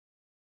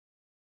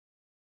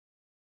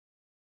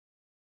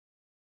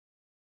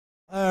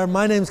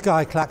My name's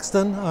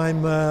Claxton.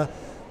 I'm a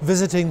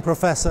visiting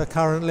professor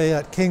currently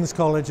at King's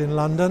College in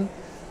London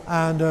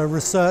and a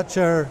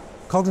researcher,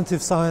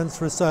 cognitive science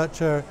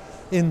researcher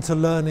into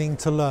learning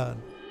to learn.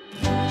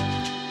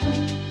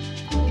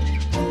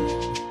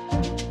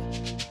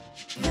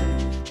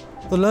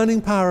 The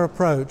learning power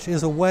approach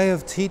is a way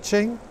of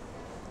teaching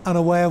and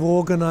a way of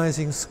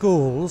organizing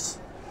schools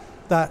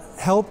that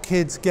help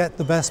kids get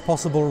the best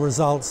possible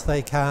results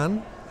they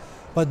can,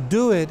 but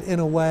do it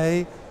in a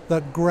way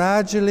that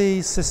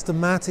gradually,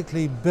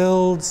 systematically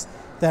builds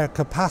their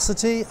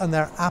capacity and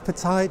their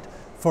appetite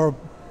for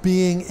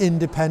being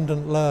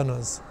independent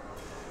learners,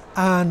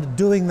 and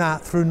doing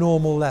that through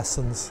normal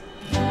lessons.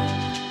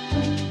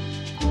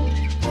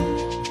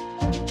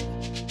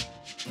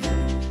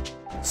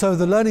 So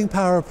the learning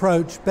power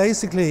approach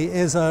basically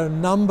is a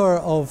number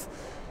of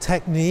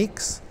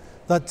techniques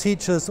that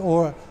teachers,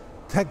 or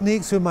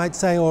techniques we might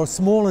say, or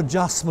small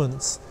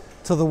adjustments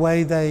to the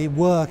way they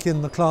work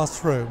in the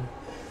classroom,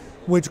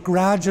 which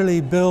gradually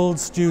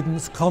builds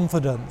students'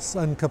 confidence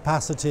and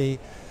capacity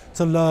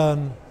to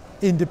learn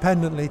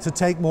independently, to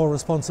take more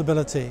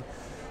responsibility.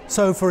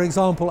 So, for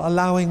example,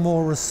 allowing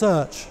more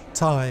research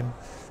time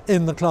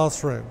in the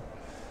classroom,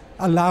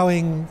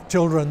 allowing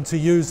children to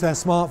use their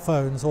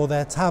smartphones or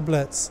their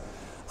tablets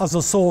as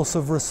a source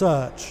of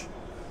research.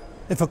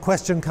 If a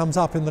question comes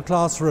up in the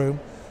classroom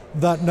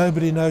that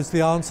nobody knows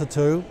the answer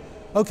to,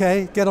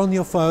 okay, get on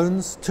your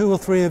phones, 2 or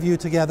 3 of you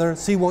together,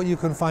 see what you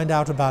can find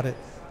out about it.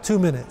 2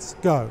 minutes,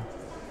 go.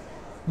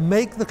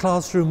 Make the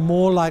classroom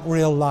more like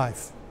real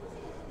life.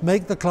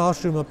 Make the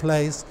classroom a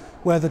place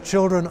where the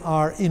children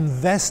are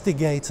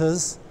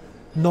investigators,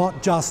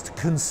 not just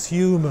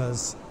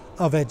consumers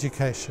of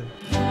education.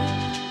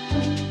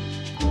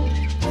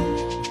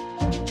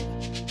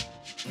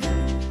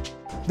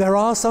 There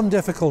are some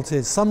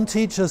difficulties. Some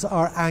teachers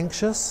are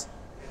anxious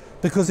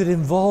because it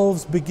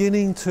involves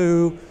beginning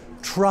to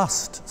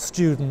trust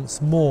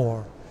students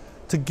more,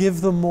 to give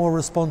them more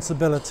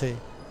responsibility.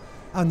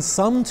 And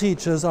some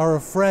teachers are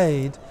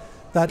afraid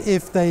that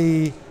if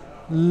they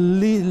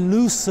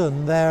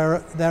loosen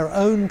their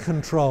own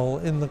control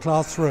in the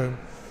classroom,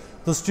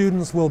 the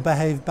students will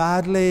behave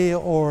badly,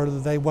 or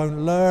they won't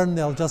learn,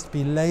 they'll just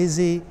be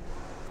lazy.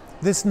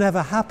 This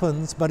never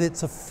happens, but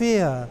it's a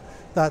fear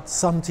that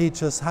some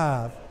teachers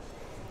have.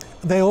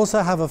 They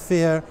also have a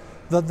fear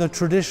that the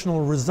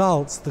traditional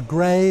results, the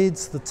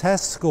grades, the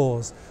test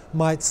scores,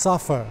 might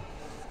suffer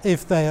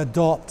if they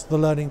adopt the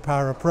learning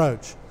power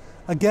approach.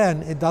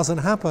 Again, it doesn't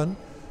happen.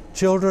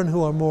 Children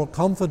who are more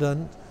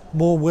confident,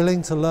 more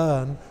willing to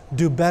learn,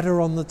 do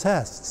better on the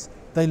tests.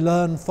 They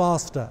learn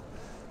faster.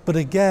 But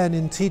again,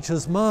 in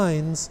teachers'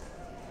 minds,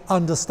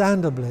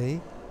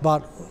 understandably,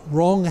 but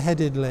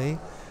wrong-headedly,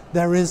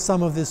 there is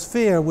some of this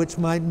fear which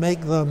might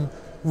make them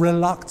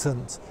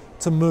reluctant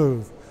to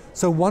move.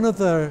 So one of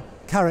the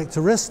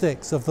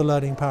characteristics of the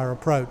learning power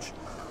approach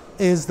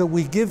is that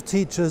we give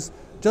teachers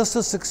just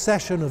a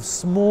succession of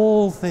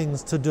small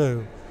things to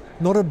do,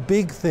 not a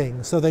big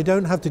thing, so they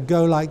don't have to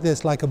go like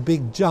this, like a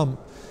big jump.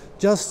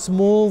 Just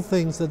small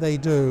things that they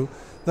do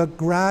that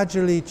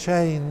gradually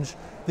change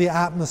the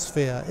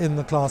atmosphere in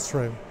the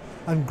classroom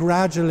and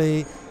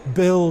gradually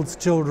build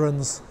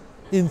children's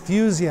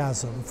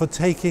enthusiasm for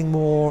taking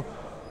more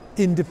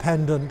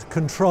independent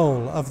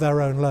control of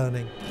their own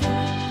learning.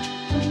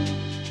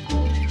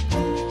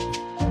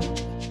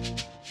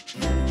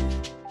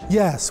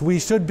 Yes, we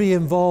should be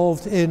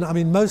involved in,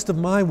 most of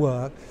my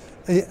work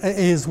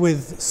is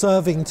with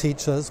serving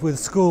teachers, with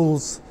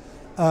schools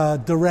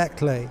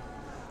directly.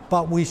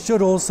 But we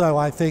should also,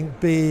 I think,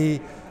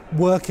 be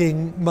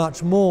working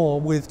much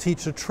more with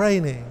teacher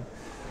training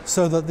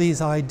so that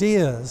these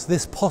ideas,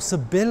 this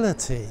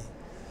possibility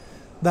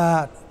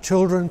that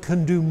children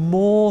can do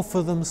more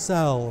for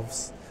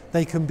themselves,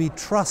 they can be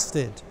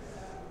trusted,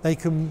 they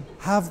can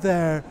have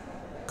their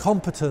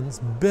competence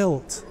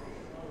built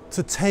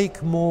to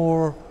take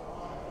more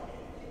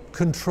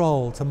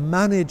control, to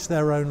manage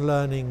their own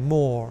learning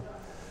more.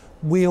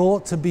 We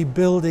ought to be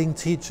building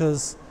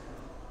teachers'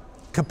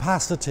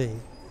 capacity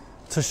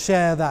to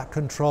share that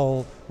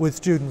control with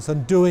students,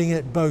 and doing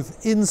it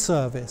both in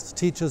service,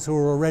 teachers who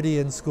are already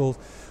in schools,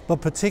 but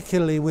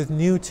particularly with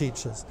new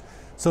teachers,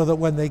 so that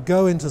when they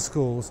go into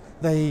schools,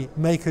 they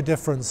make a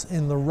difference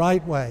in the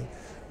right way,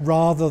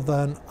 rather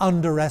than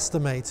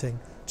underestimating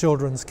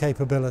children's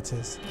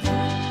capabilities.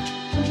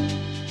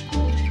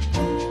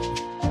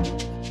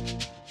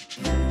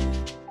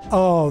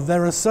 Oh,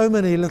 there are so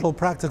many little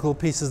practical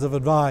pieces of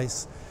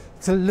advice,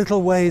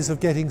 little ways of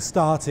getting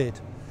started.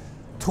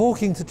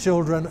 Talking to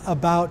children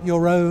about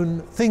your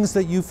own things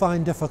that you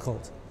find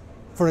difficult.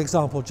 For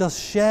example,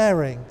 just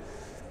sharing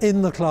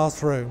in the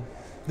classroom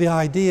the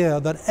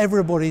idea that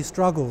everybody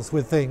struggles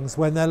with things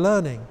when they're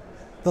learning,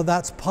 that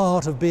that's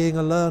part of being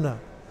a learner,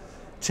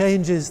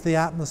 changes the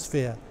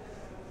atmosphere.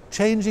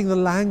 Changing the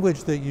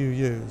language that you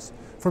use,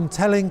 from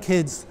telling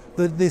kids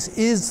that this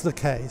is the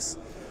case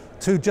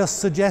to just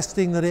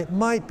suggesting that it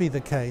might be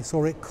the case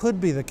or it could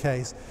be the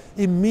case,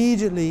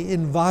 immediately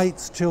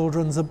invites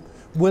children's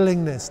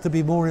willingness to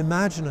be more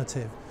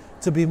imaginative,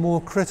 to be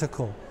more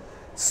critical.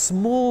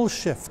 Small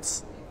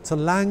shifts to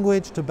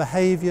language, to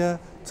behavior,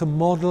 to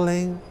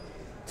modeling,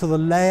 to the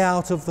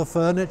layout of the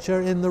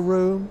furniture in the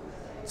room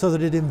so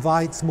that it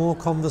invites more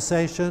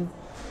conversation.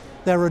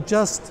 There are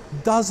just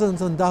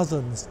dozens and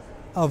dozens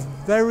of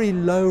very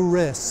low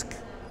risk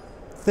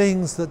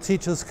things that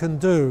teachers can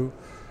do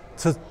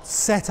to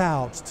set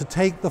out, to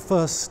take the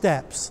first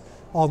steps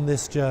on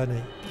this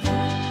journey.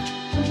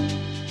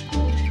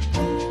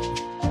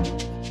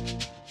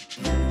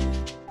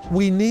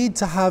 We need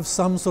to have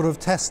some sort of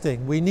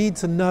testing. We need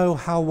to know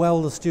how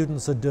well the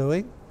students are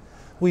doing.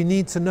 We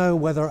need to know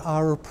whether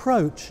our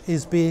approach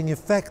is being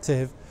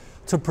effective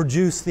to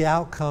produce the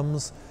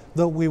outcomes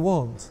that we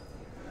want.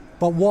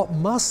 But what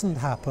mustn't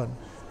happen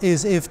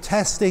is if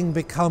testing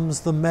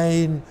becomes the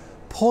main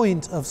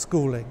point of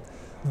schooling,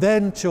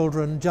 then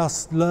children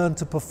just learn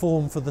to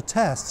perform for the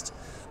test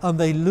and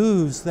they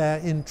lose their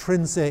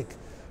intrinsic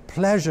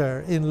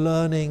pleasure in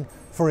learning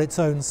for its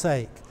own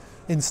sake.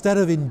 Instead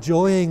of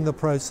enjoying the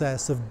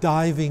process of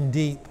diving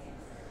deep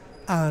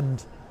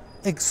and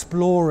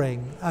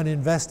exploring and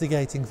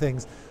investigating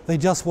things, they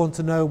just want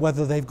to know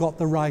whether they've got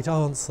the right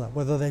answer,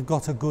 whether they've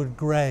got a good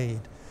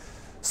grade.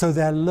 So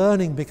their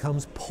learning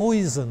becomes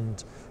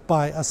poisoned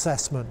by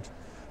assessment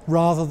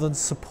rather than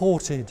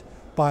supported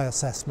by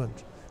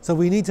assessment. So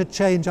we need to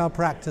change our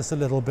practice a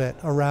little bit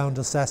around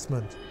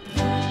assessment.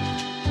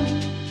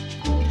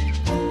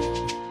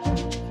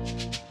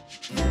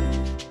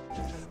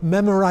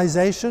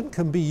 Memorization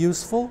can be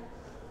useful,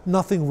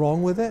 nothing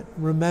wrong with it.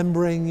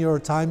 Remembering your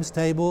times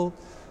table,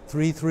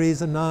 3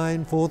 3s are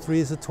 9, 4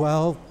 3s are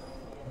 12,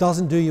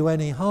 doesn't do you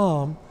any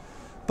harm,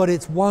 but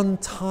it's one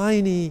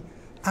tiny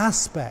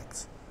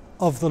aspect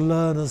of the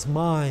learner's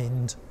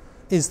mind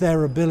is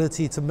their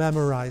ability to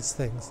memorize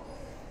things.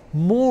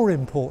 More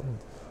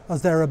important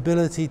is their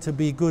ability to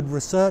be good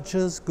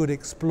researchers, good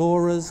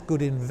explorers,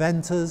 good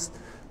inventors,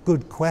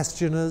 good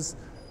questioners,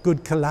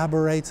 good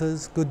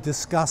collaborators, good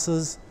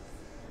discussers.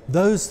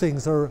 Those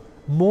things are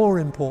more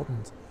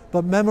important.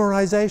 But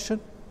memorization,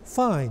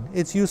 fine,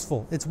 it's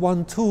useful. It's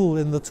one tool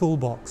in the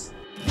toolbox.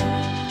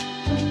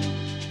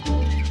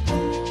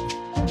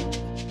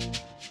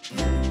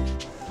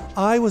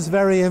 I was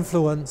very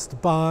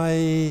influenced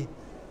by,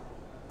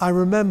 I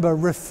remember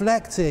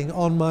reflecting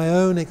on my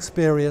own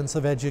experience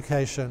of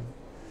education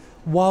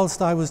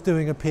whilst I was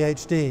doing a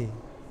PhD.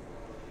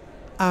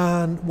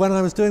 And when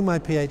I was doing my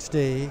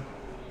PhD,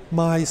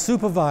 my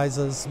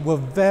supervisors were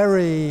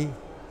very,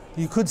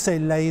 you could say,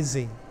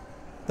 lazy.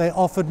 They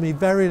offered me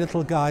very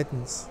little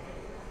guidance.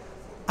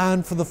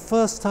 And for the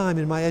first time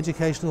in my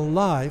educational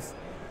life,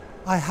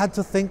 I had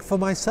to think for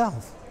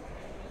myself.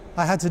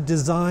 I had to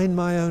design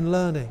my own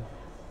learning.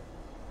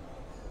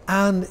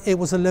 And it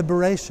was a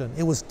liberation.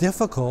 It was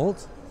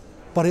difficult,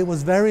 but it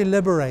was very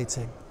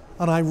liberating.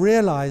 And I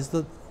realized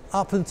that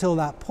up until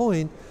that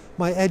point,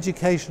 my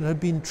education had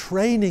been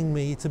training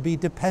me to be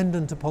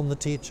dependent upon the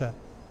teacher.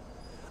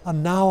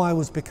 And now I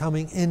was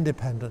becoming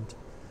independent.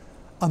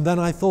 And then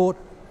I thought,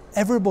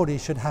 everybody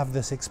should have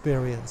this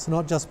experience,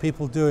 not just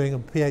people doing a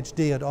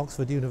PhD at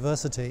Oxford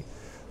University.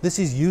 This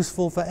is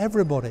useful for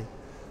everybody.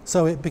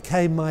 So it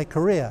became my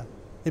career.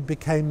 It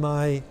became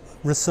my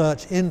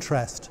research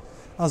interest,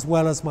 as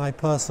well as my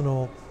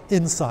personal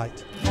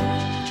insight.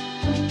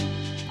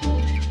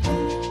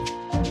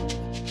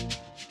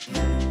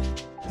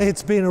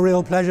 It's been a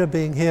real pleasure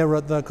being here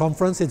at the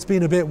conference. It's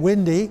been a bit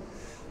windy,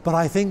 but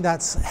I think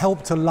that's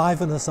helped to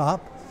liven us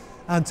up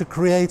and to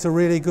create a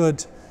really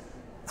good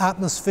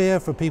atmosphere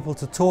for people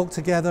to talk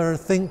together,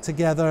 think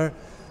together,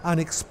 and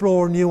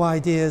explore new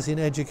ideas in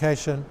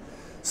education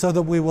so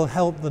that we will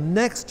help the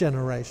next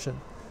generation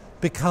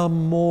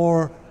become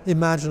more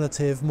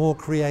imaginative, more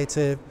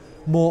creative,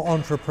 more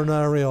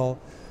entrepreneurial,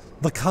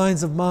 the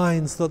kinds of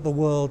minds that the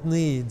world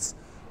needs,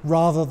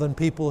 rather than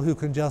people who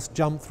can just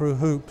jump through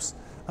hoops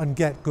and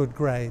get good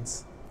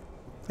grades.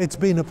 It's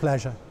been a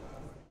pleasure.